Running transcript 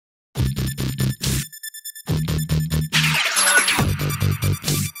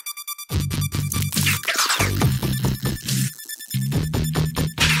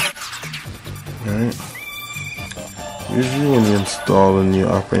Usually when you install a new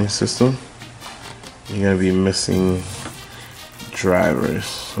operating system, you're going to be missing drivers.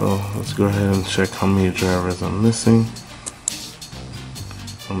 So let's go ahead and check how many drivers I'm missing.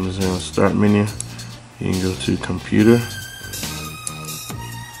 I'm just going to start menu. You can go to computer,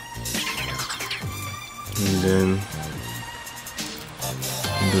 and then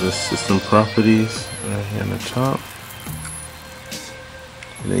go to system properties right here on the top,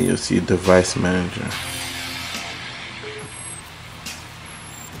 and then you'll see device manager.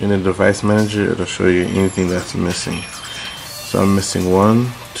 In the device manager, it'll show you anything that's missing. So I'm missing 1,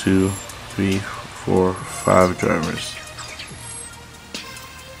 2, 3, 4, 5 drivers.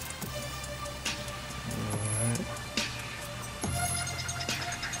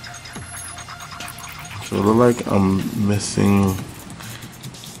 So it looks like I'm missing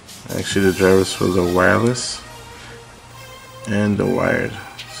actually the drivers for the wireless and the wired.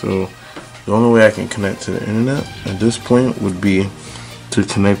 So the only way I can connect to the internet at this point would be to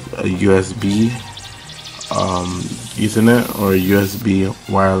connect a USB Ethernet or a USB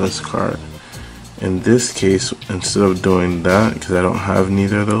wireless card. In this case, instead of doing that, because I don't have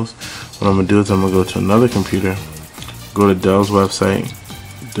neither of those, what I'm going to do is I'm going to go to another computer, go to Dell's website,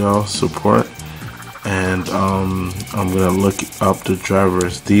 Dell support, and I'm going to look up the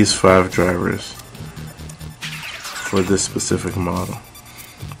drivers, these 5 drivers for this specific model,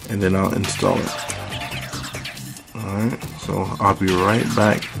 and then I'll install it. Alright, so I'll be right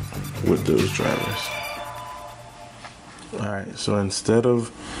back with those drivers. Alright, so instead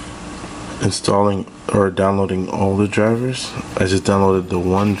of installing or downloading all the drivers, I just downloaded the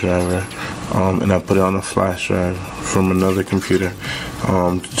one driver and I put it on a flash drive from another computer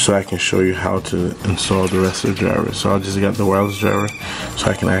so I can show you how to install the rest of the drivers. So I just got the wireless driver so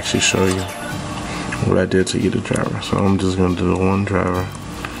I can actually show you what I did to get the driver. So I'm just going to do the one driver.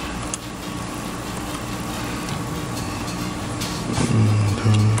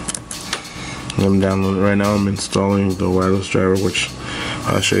 I'm downloading right now. I'm installing the wireless driver, which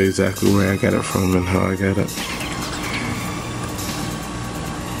I'll show you exactly where I got it from and how I got it.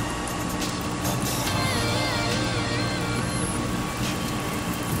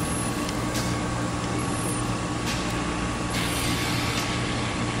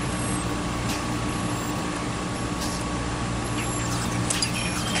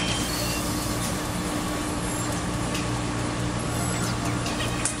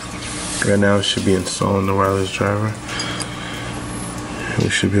 Right now it should be installing the wireless driver. We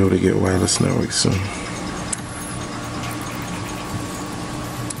should be able to get wireless network soon.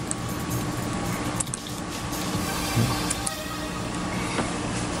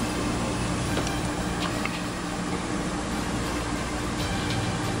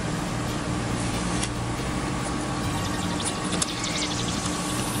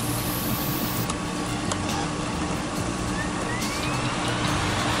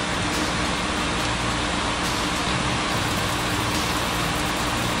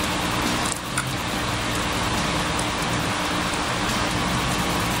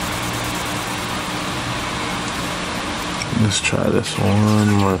 Let's try this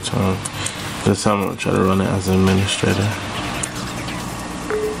one more time. This time I'm going to try to run it as an administrator.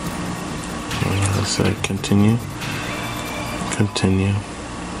 Let's say continue. Continue.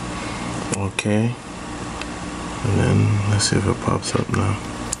 Okay. And then let's see if it pops up now.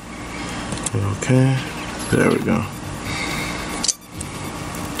 Okay. There we go.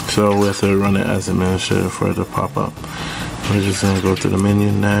 So we have to run it as administrator for it to pop up. We're just going to go to the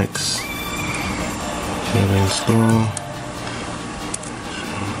menu next. Hit install.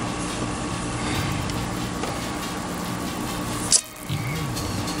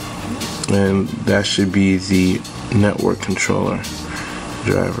 And that should be the network controller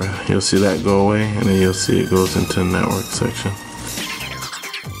driver. You'll see that go away, and then you'll see it goes into the network section.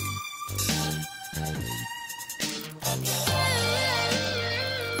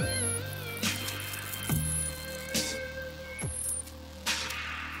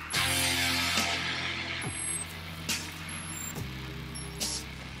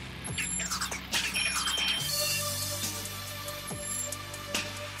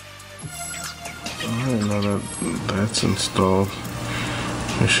 Alright, now that that's installed,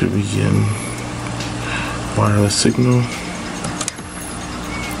 I should be getting wireless signal.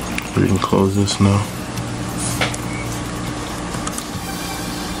 We can close this now.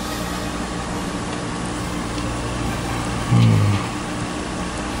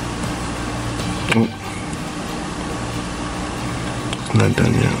 Oh, it's not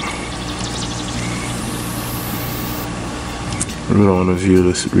done yet. We don't want to view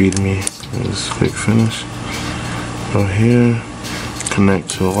this README. Just click finish. Go here, connect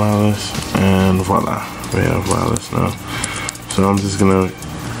to wireless, and voila. We have wireless now. So I'm just gonna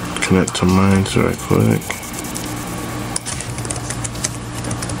connect to mine right quick.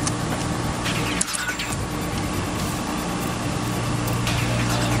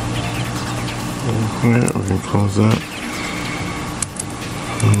 Okay, we can close that.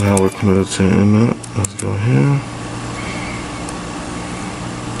 And now we're connected to the internet. Let's go here.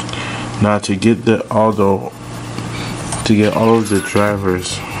 Now to get all of the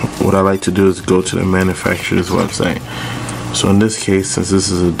drivers, what I like to do is go to the manufacturer's website. So in this case, since this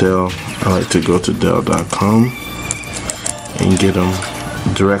is a Dell, I like to go to Dell.com and get them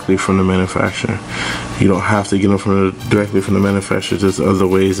directly from the manufacturer. You don't have to get them directly from the manufacturer. There's other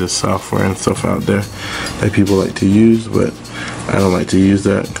ways, there's software and stuff out there that people like to use, but I don't like to use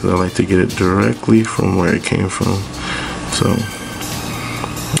that because I like to get it directly from where it came from. So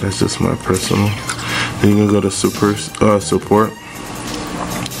that's just my personal. Then you can go to support. That's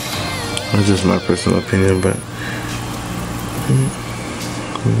just my personal opinion, but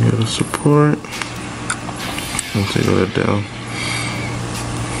we go to support. Let's go to Dell.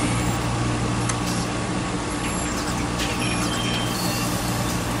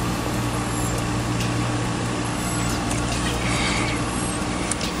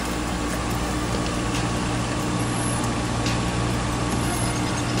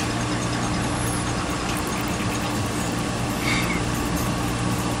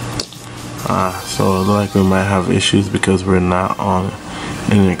 So it looks like we might have issues because we're not on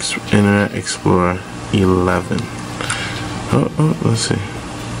Internet Explorer 11. Let's see.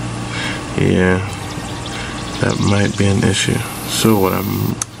 Yeah, that might be an issue. So what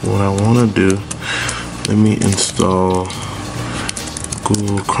I want to do, let me install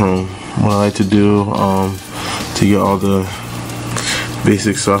Google Chrome. What I like to do to get all the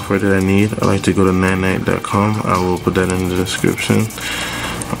basic software that I need, I like to go to 99.com. I will put that in the description.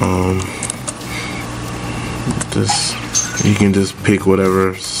 You can just pick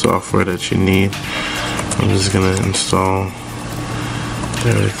whatever software that you need. I'm just gonna install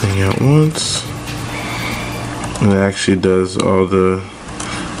everything at once, and it actually does all the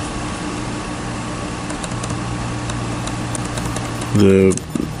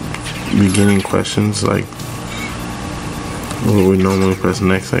beginning questions, like what we normally press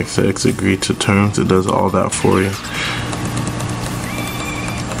next, X, agree to terms. It does all that for you.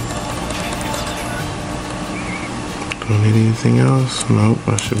 Don't need anything else? Nope,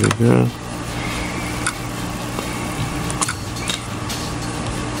 I should be good.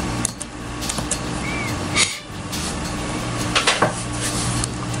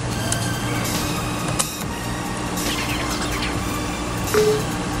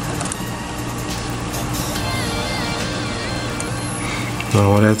 Now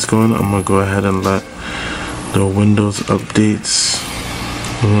while that's going, I'm gonna go ahead and let the Windows updates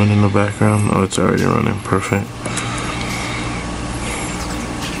run in the background. Oh, it's already running. Perfect.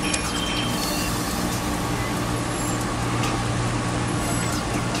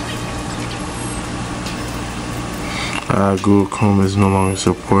 Google Chrome is no longer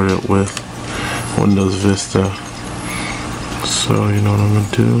supported with Windows Vista. So you know what I'm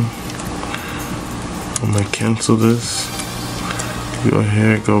gonna do? I'm gonna cancel this. Go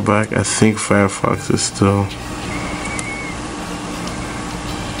here, go back. I think Firefox is still.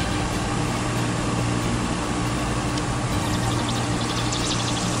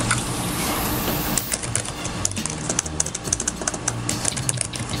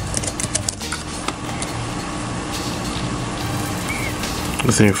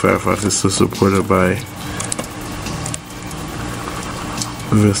 I think Firefox is still supported by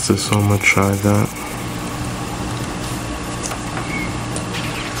Vista, so I'm gonna try that.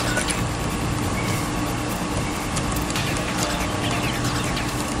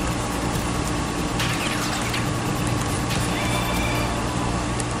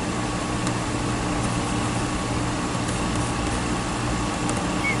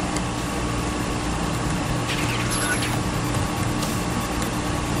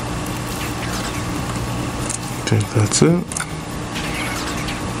 I think that's it.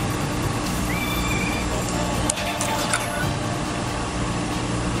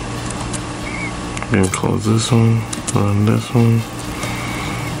 I'm gonna close this one, run this one.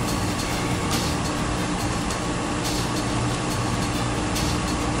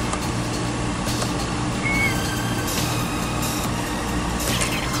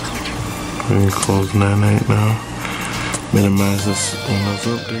 I'm gonna close 9.8 now. Minimize this Windows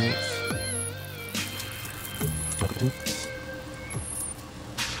updates.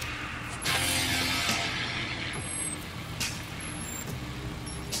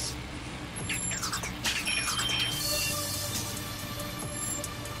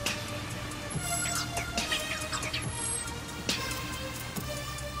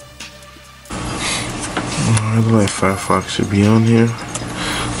 I feel like Firefox should be on here.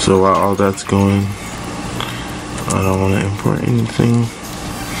 So while all that's going, I don't want to import anything.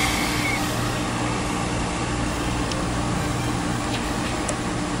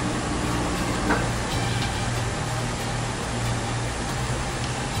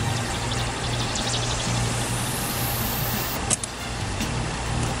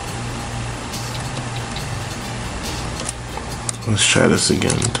 Let's try this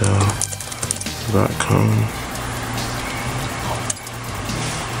again. Dell.com.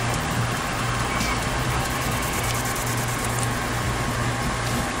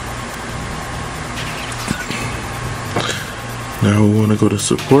 Now we want to go to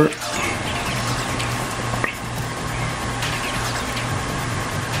support.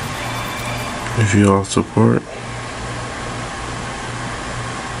 View all support.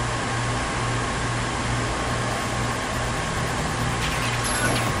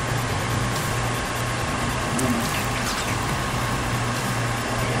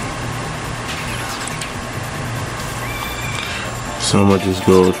 So I'm gonna just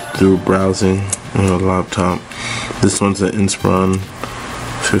go through browsing on a laptop. This one's an Inspiron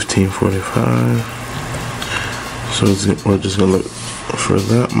 1545. So we're just gonna look for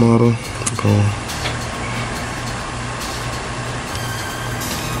that model. Boom.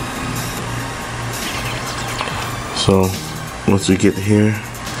 So once we get here,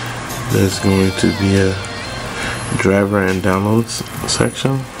 there's going to be a driver and downloads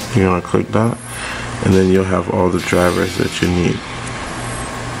section. You're gonna click that, and then you'll have all the drivers that you need.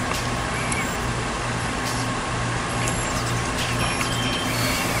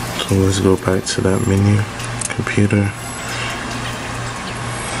 So let's go back to that menu, computer.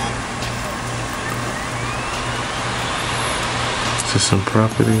 System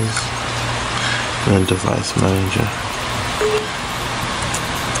properties, and device manager.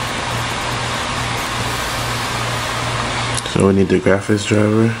 So we need the graphics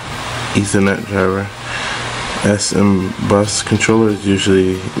driver, Ethernet driver, SM bus controller is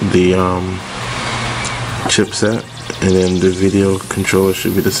usually the chipset. And then the video controller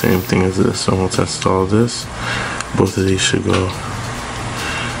should be the same thing as this. So once I install this, both of these should go.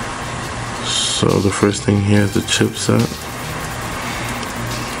 So the first thing here is the chipset.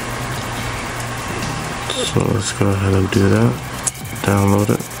 So let's go ahead and do that. Download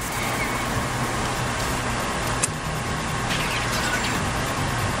it.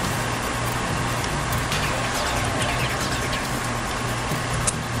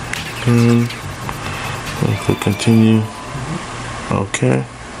 And click continue. Okay.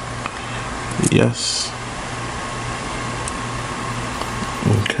 Yes.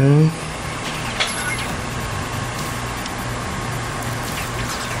 Okay.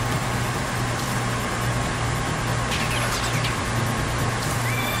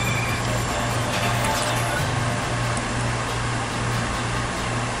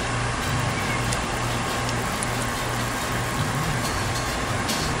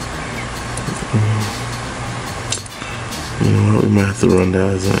 You know what, we might have to run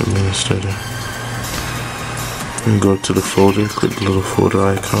that as an administrator. And go to the folder, click the little folder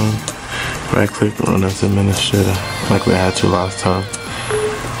icon, right click, run as administrator, like we had to last time.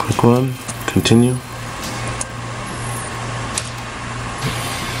 Click run, continue.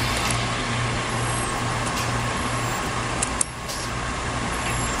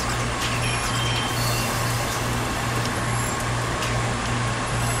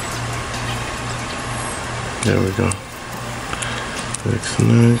 There we go.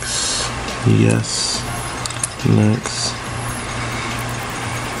 Next, yes, next,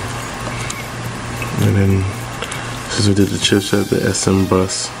 and then since we did the chipset, the SM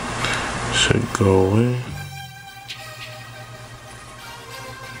bus should go away.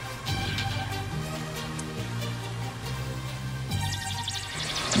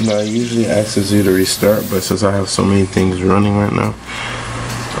 Now it usually asks you to restart, but since I have so many things running right now,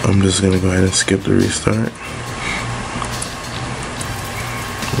 I'm just gonna go ahead and skip the restart.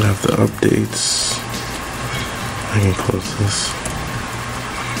 I have the updates. I can close this.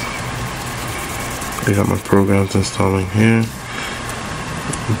 I got my programs installing here.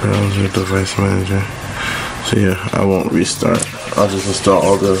 Browser, device manager. So yeah, I won't restart. I'll just install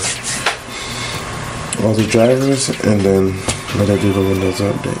all the drivers and then let it do the Windows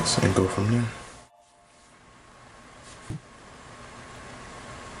updates and go from there.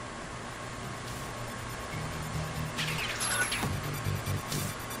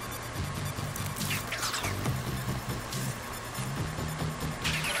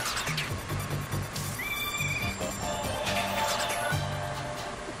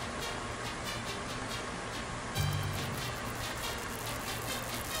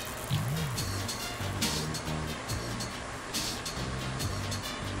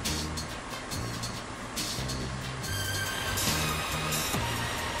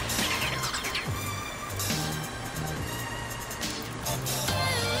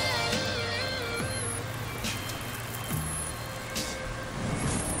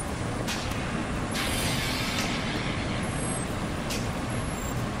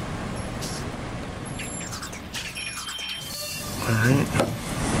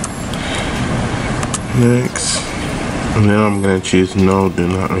 Next. And then I'm going to choose no, do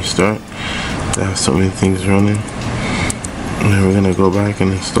not restart. I have so many things running. And then we're going to go back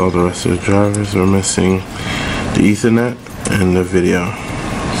and install the rest of the drivers. We're missing the Ethernet and the video.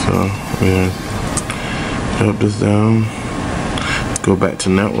 So we're going to drop this down, go back to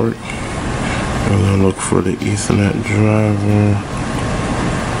network. I'm going to look for the Ethernet driver.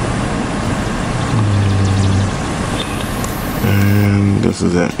 And this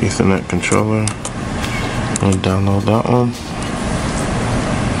is that Ethernet controller. I'll download that one.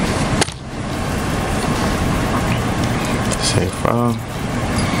 Save file.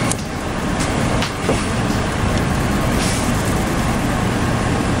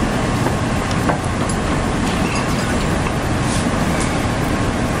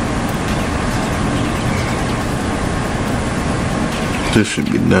 This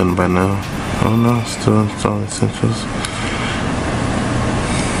should be done by now. Oh no, still installing essentials.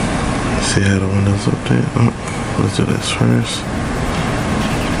 See how the Windows update. Oh, let's do this first.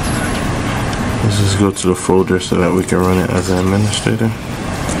 Let's just go to the folder so that we can run it as an administrator.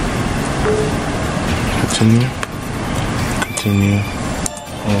 Continue. Continue.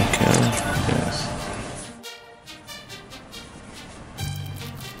 Okay. Yes.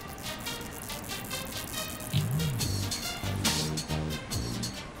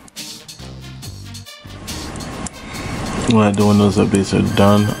 When the Windows updates are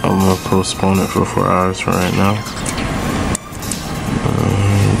done, I'm going to postpone it for 4 hours for right now.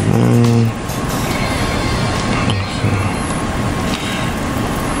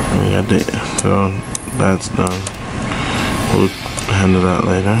 So that's done. We'll handle that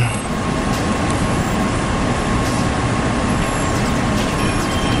later.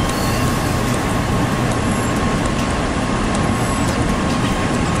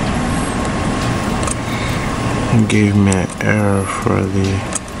 It gave me an error for the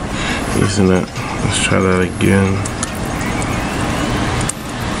Ethernet. Let's try that again.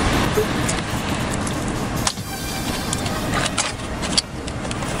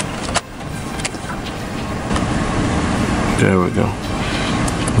 There we go.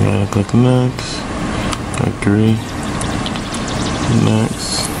 I'm gonna click next, agree,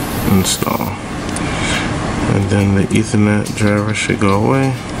 next, install. And then the Ethernet driver should go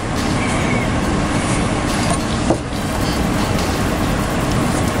away.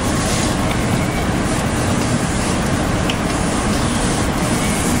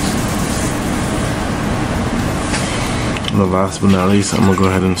 And last but not least, I'm gonna go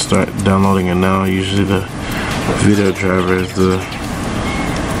ahead and start downloading it now. Usually the video driver is the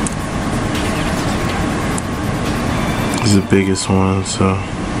biggest one, so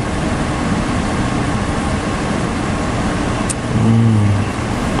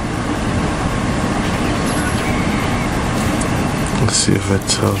let's see if it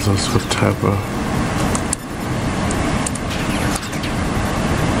tells us what type of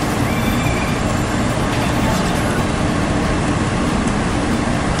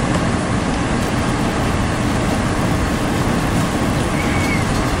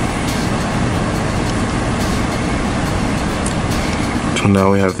now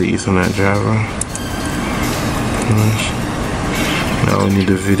we have the Ethernet driver. Now we need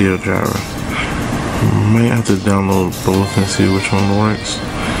the video driver. Might have to download both and see which one works.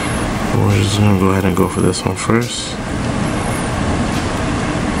 But we're just gonna go ahead and go for this one first.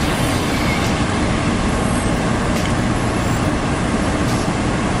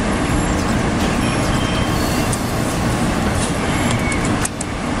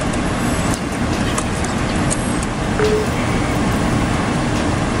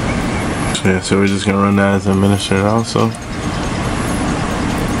 Yeah, so we're just gonna run that as an administrator also.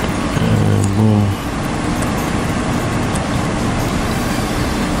 And boom.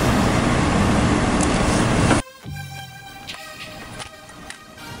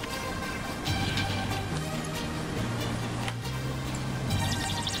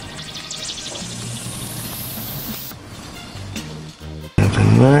 And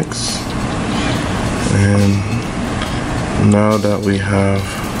then next. And now that we have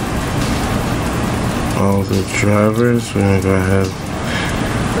all the drivers, we're gonna go ahead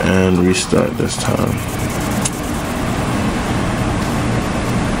and restart this time.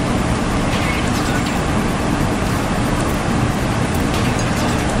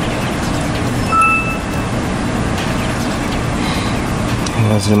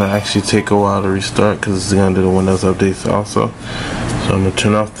 That's gonna actually take a while to restart because it's gonna do the Windows updates also. So I'm gonna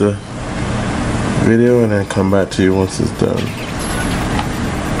turn off the video and then come back to you once it's done.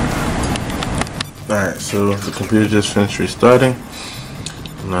 Alright, so the computer just finished restarting.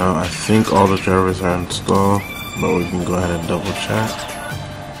 Now I think all the drivers are installed, but we can go ahead and double check.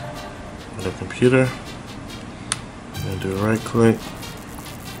 the computer. I'm going to do right click,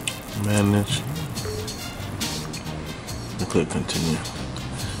 manage, and click continue.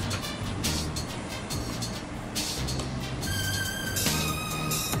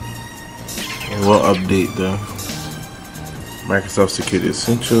 And we'll update the Microsoft Security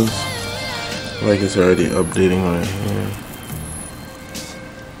Essentials like it's already updating right here.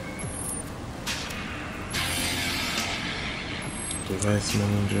 Device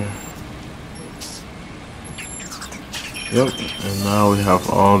Manager. Yep, and now we have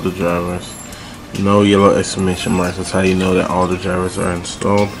all the drivers. No yellow exclamation marks. That's how you know that all the drivers are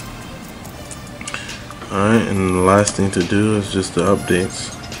installed. Alright, and the last thing to do is just the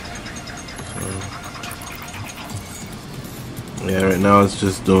updates. So, yeah, right now it's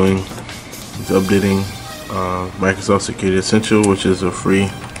just updating Microsoft Security Essential, which is a pretty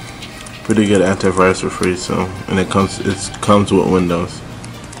good antivirus for free. So, and it comes with Windows.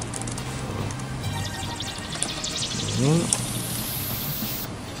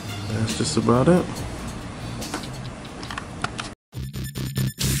 That's just about it.